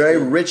about, a very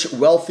rich,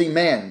 wealthy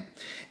man.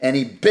 And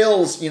he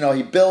builds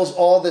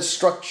all these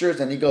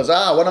structures, and he goes,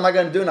 what am I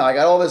going to do now? I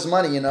got all this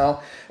money, and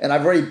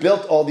I've already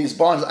built all these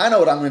barns. I know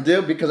what I'm going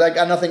to do because I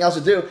got nothing else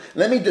to do.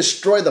 Let me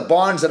destroy the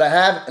barns that I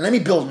have, and let me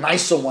build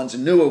nicer ones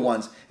and newer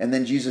ones. And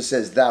then Jesus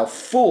says, thou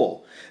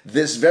fool,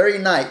 this very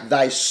night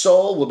thy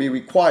soul will be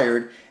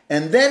required,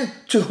 and then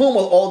to whom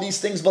will all these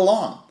things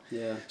belong?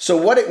 Yeah. So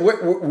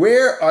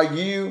where are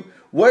you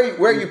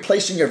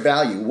placing your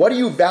value? What are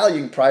you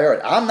valuing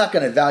priority? I'm not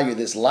going to value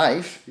this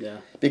life. Yeah.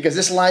 Because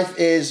this life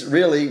is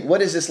really,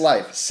 what is this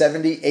life?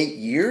 78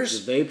 years?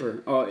 It's a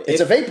vapor.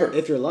 It's a vapor.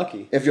 If you're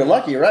lucky. If you're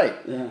lucky, right.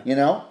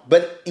 Yeah.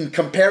 But in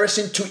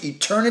comparison to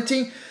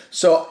eternity,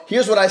 so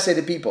here's what I say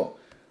to people.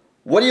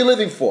 What are you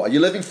living for? Are you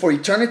living for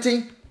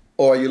eternity?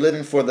 Or are you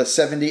living for the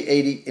 70,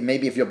 80,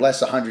 maybe if you're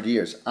blessed, 100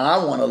 years? I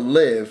want to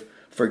live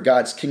for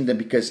God's kingdom,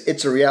 because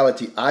it's a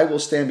reality. I will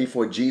stand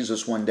before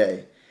Jesus one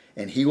day,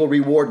 and he will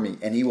reward me.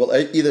 And he will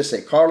either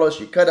say, Carlos,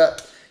 you could have,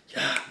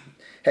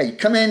 Hey, you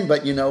come in,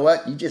 but you know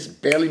what? You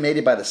just barely made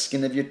it by the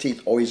skin of your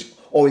teeth. Always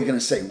going to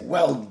say,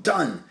 well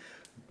done,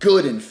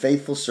 good and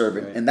faithful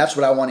servant. Right. And that's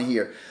what I want to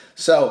hear.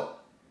 So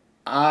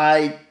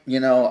I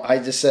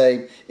just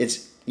say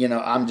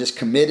I'm just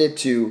committed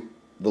to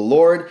the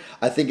Lord.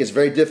 I think it's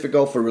very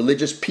difficult for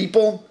religious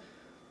people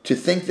to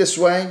think this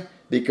way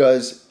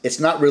because it's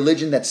not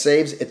religion that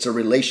saves, it's a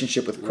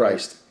relationship with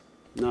Christ.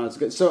 Right. No, it's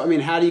good. So, I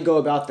mean, how do you go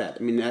about that?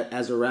 I mean,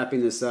 as we're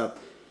wrapping this up,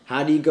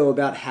 how do you go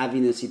about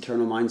having this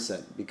eternal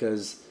mindset?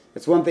 Because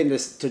it's one thing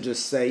to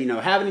just say,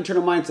 have an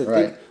eternal mindset.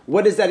 Right. Think,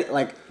 what is that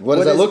like? What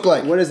does that look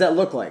like? What does that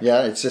look like?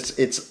 Yeah,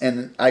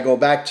 and I go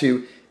back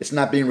to, it's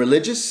not being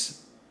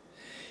religious,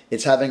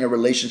 it's having a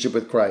relationship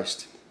with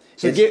Christ.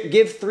 So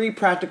give 3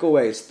 practical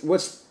ways.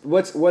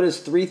 What is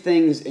 3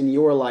 things in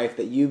your life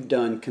that you've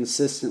done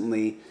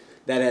consistently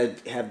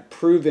that have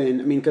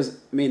proven? I mean, because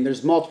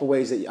there's multiple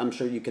ways that I'm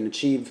sure you can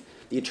achieve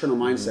the eternal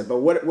mindset. But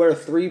what are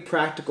 3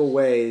 practical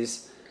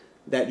ways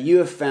that you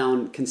have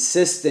found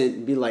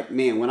consistent? Be like,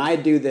 man, when I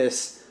do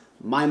this,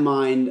 my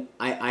mind,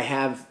 I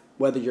have,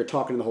 whether you're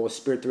talking to the Holy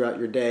Spirit throughout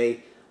your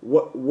day.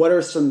 What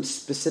are some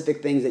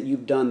specific things that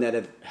you've done that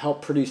have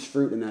helped produce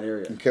fruit in that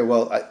area? Okay,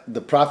 well,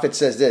 the prophet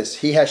says this.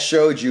 He has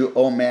showed you,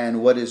 O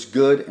man, what is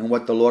good and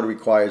what the Lord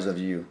requires of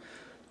you.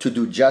 To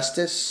do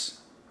justice,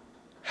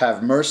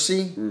 have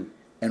mercy,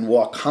 and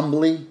walk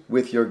humbly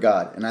with your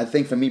God. And I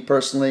think for me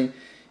personally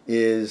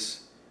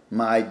is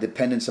my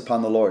dependence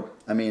upon the Lord.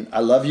 I mean,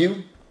 I love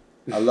you.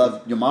 I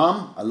love your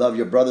mom. I love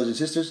your brothers and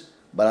sisters.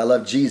 But I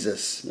love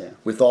Jesus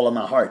with all of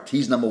my heart.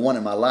 He's number 1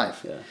 in my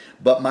life. Yeah.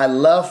 But my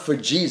love for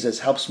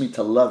Jesus helps me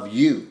to love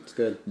you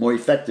more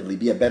effectively,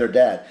 be a better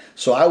dad.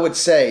 So I would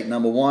say,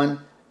 number 1,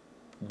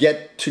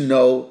 get to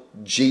know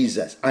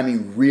Jesus. I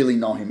mean, really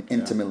know him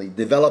intimately. Yeah.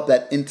 Develop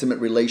that intimate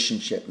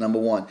relationship, number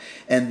 1.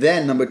 And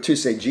then, number 2,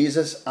 say,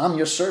 Jesus, I'm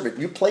your servant.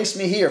 You placed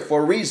me here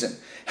for a reason.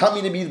 Help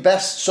me to be the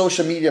best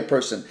social media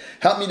person.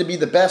 Help me to be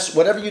the best,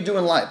 whatever you do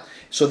in life.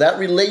 So that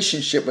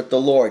relationship with the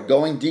Lord,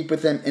 going deep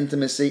with him,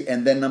 intimacy.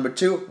 And then number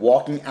 2,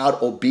 walking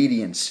out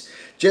obedience.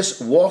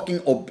 Just walking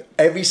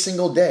every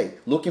single day,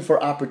 looking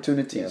for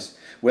opportunities. Yeah.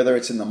 Whether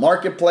it's in the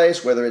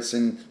marketplace, whether it's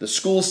in the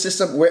school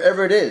system,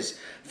 wherever it is.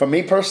 For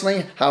me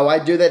personally, how I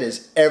do that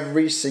is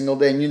every single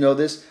day, and you know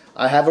this,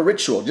 I have a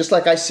ritual. Just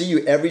like I see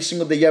you every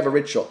single day, you have a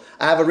ritual.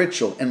 I have a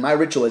ritual, and my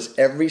ritual is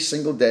every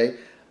single day,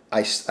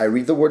 I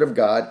read the Word of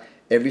God.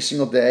 Every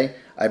single day,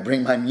 I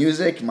bring my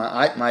music,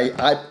 my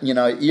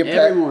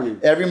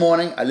earpad. Every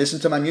morning, I listen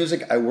to my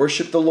music. I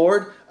worship the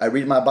Lord. I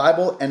read my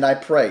Bible, and I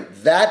pray.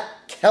 That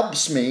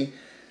helps me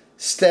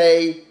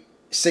stay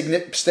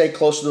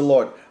close to the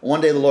Lord.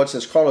 One day, the Lord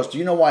says, Carlos, do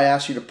you know why I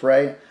asked you to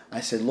pray? I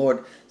said,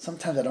 Lord,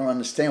 sometimes I don't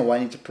understand why I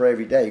need to pray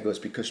every day. He goes,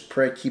 because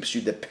prayer keeps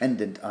you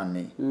dependent on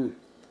me.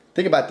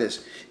 Think about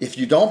this. If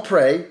you don't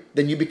pray,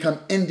 then you become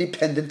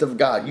independent of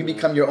God. You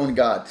become your own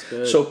God.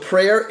 So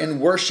prayer and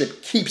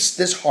worship keeps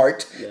this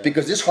heart,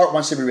 because this heart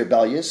wants to be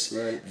rebellious.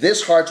 Right.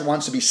 This heart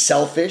wants to be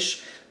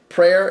selfish.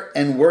 Prayer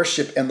and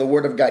worship and the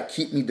Word of God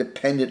keep me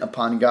dependent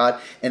upon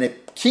God, and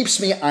it keeps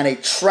me on a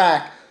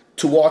track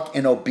to walk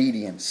in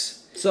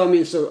obedience. So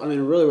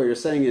really what you're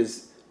saying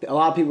is a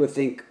lot of people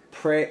think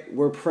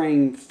we're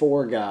praying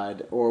for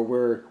God or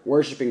we're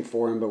worshiping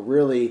for Him, but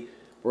really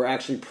we're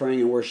actually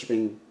praying and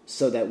worshiping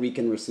so that we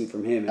can receive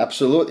from Him.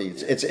 Absolutely.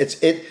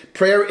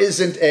 Prayer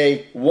isn't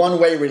a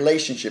one-way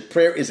relationship.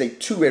 Prayer is a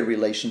two-way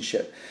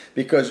relationship.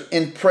 Because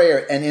in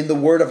prayer and in the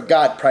Word of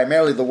God,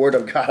 primarily the Word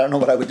of God, I don't know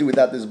what I would do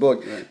without this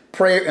book. Right.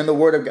 Prayer and the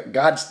Word of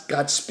God,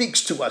 God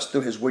speaks to us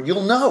through His Word. You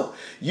will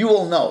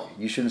know.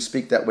 You shouldn't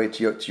speak that way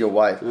to your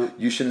wife. No.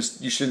 You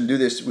shouldn't do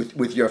this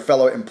with your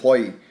fellow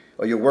employee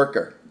or your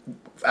worker.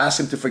 Ask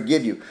Him to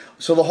forgive you.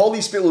 So the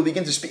Holy Spirit will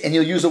begin to speak, and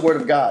He'll use the Word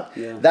of God.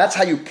 Yeah. That's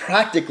how you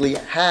practically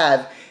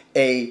have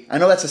I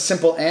know that's a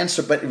simple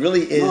answer, but it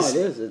really is. No,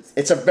 it is.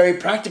 It's a very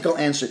practical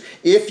answer.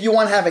 If you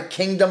want to have a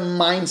kingdom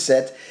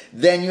mindset,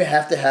 then you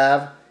have to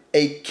have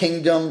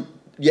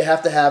you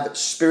have to have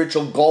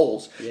spiritual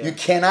goals. Yeah. You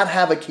cannot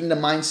have a kingdom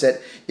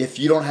mindset if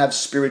you don't have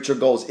spiritual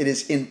goals. It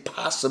is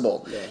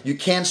impossible. Yeah. You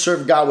can't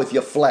serve God with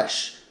your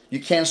flesh.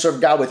 You can't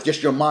serve God with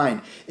just your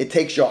mind. It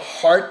takes your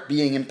heart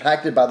being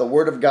impacted by the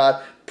Word of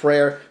God,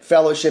 prayer,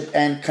 fellowship,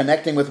 and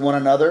connecting with one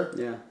another.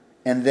 Yeah.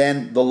 And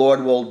then the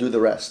Lord will do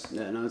the rest.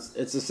 Yeah, no,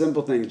 it's a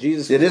simple thing. It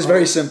is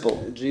very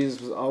simple. Jesus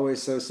was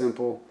always so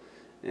simple.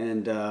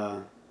 And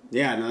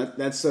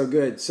that's so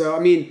good. So,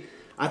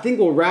 I think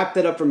we'll wrap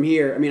that up from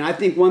here. I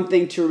think one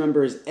thing to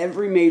remember is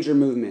every major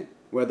movement,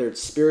 whether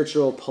it's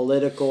spiritual,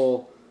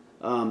 political,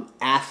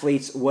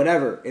 athletes,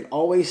 whatever, it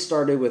always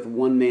started with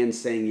one man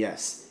saying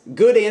yes.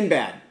 Good and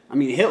bad.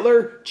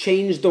 Hitler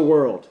changed the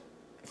world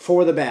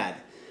for the bad.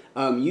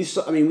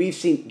 We've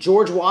seen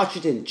George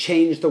Washington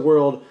change the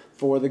world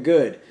for the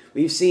good.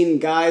 We've seen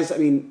guys,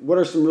 what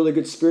are some really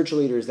good spiritual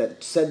leaders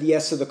that said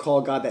yes to the call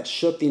of God that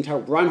shook the entire,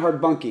 Reinhard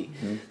Bonnke.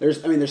 Mm-hmm.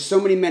 There's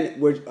so many men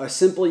where a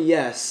simple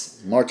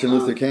yes. Martin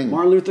Luther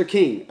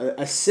King.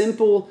 A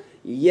simple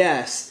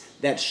yes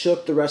that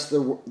shook the rest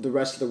of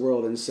the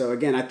world. And so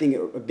again, I think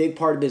a big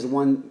part of it is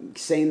one,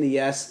 saying the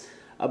yes.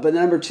 But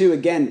number two,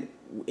 again,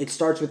 it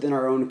starts within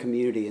our own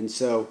community. And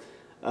so,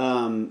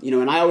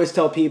 and I always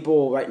tell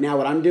people right now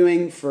what I'm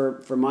doing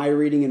for my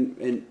reading,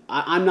 and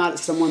I'm not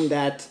someone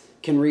that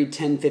can read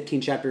 10,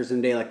 15 chapters in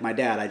a day like my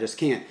dad. I just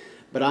can't.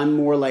 But I'm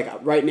more like,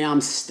 right now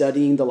I'm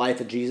studying the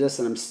life of Jesus,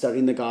 and I'm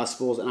studying the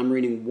Gospels, and I'm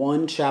reading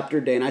one chapter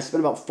a day, and I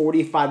spend about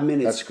 45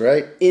 minutes That's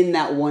great. in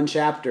that one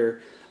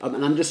chapter,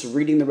 and I'm just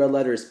reading the red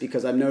letters,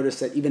 because I've noticed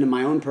that even in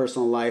my own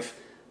personal life,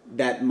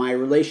 that my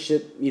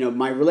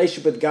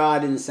relationship with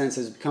God, in a sense,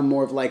 has become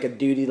more of like a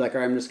duty. Like,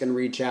 all right, I'm just going to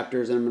read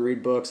chapters, and I'm going to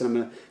read books, and I'm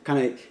going to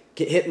kind of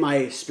hit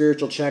my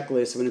spiritual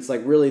checklist. When it's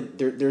like, really,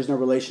 there's no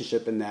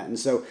relationship in that. And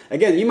so,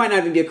 again, you might not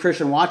even be a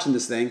Christian watching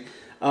this thing,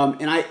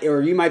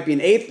 or you might be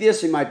an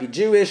atheist, you might be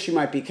Jewish, you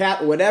might be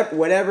Catholic,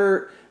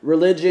 whatever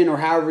religion or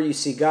however you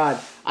see God.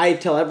 I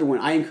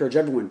encourage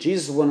everyone.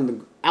 Jesus is one of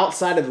the,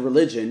 outside of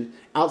religion,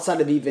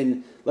 outside of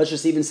even, let's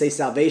just even say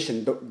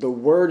salvation, the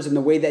words and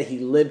the way that he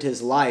lived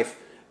his life.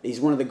 He's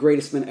one of the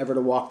greatest men ever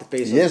to walk the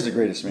face of the earth. He is the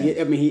greatest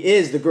man. He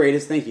is the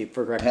greatest. Thank you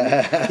for correcting me.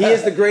 He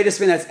is the greatest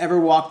man that's ever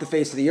walked the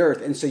face of the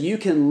earth. And so you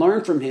can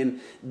learn from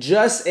him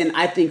and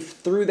I think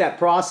through that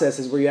process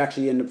is where you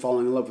actually end up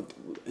falling in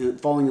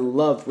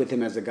love with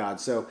him as a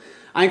God. So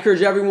I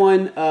encourage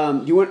everyone,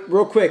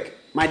 real quick,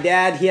 my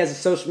dad, he has a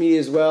social media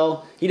as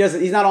well.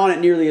 He's not on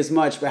it nearly as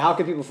much, but how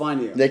can people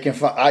find you? They can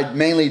find, I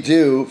mainly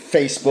do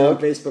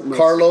Facebook. Facebook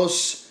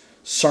Carlos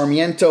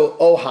Sarmiento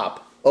OHOP.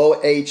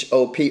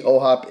 OHOP.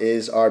 OHOP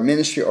is our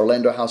ministry,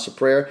 Orlando House of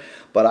Prayer.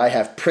 But I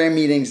have prayer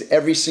meetings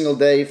every single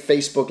day.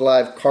 Facebook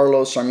Live,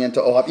 Carlos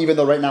Sarmiento OHOP. Even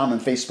though right now I'm in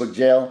Facebook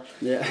jail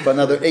for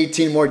another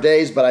 18 more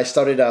days. But I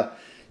started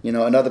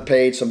another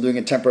page, so I'm doing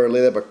it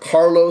temporarily there. But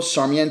Carlos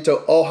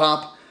Sarmiento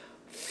OHOP.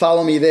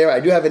 Follow me there.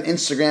 I do have an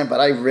Instagram, but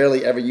I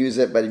rarely ever use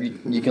it. But if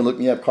you can look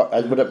me up.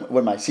 What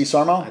am I? C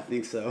Sarmo? I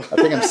think so. I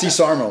think I'm C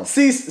Sarmo.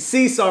 C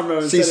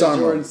Sarmo instead of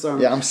Jordan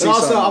Sarmo. Yeah, I'm C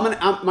Sarmo. Sarmo.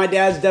 Also, my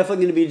dad's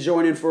definitely going to be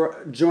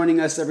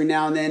joining us every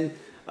now and then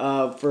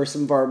for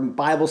some of our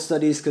Bible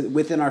studies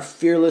within our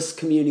Fearless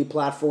Community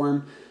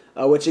platform.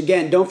 Which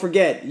again, don't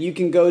forget, you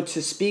can go to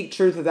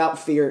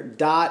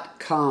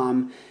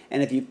speaktruthwithoutfear.com,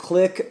 and if you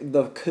click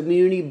the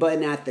community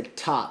button at the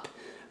top,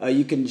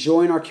 you can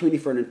join our community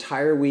for an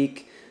entire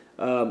week.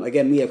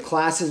 Again, we have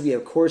classes, we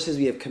have courses,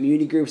 we have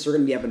community groups. We're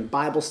going to be having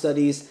Bible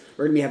studies.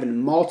 We're going to be having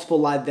multiple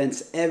live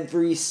events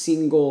every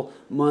single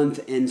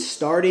month. And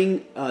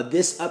starting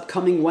this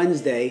upcoming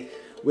Wednesday,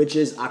 which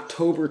is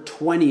October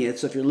 20th.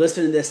 So if you're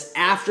listening to this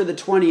after the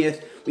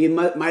 20th, we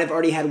might have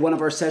already had one of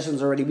our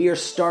sessions already. We are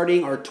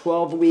starting our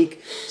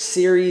 12-week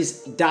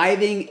series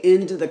diving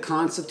into the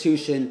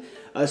Constitution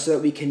so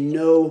that we can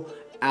know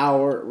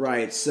our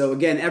rights. So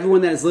again,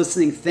 everyone that is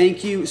listening,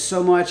 thank you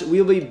so much.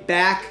 We'll be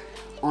back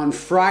on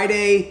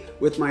Friday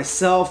with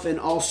myself and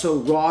also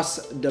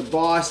Ross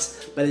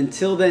DeBoss. But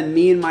until then,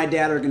 me and my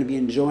dad are going to be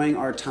enjoying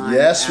our time.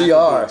 Yes, we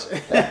are.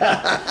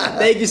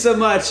 Thank you so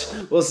much.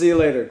 We'll see you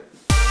later.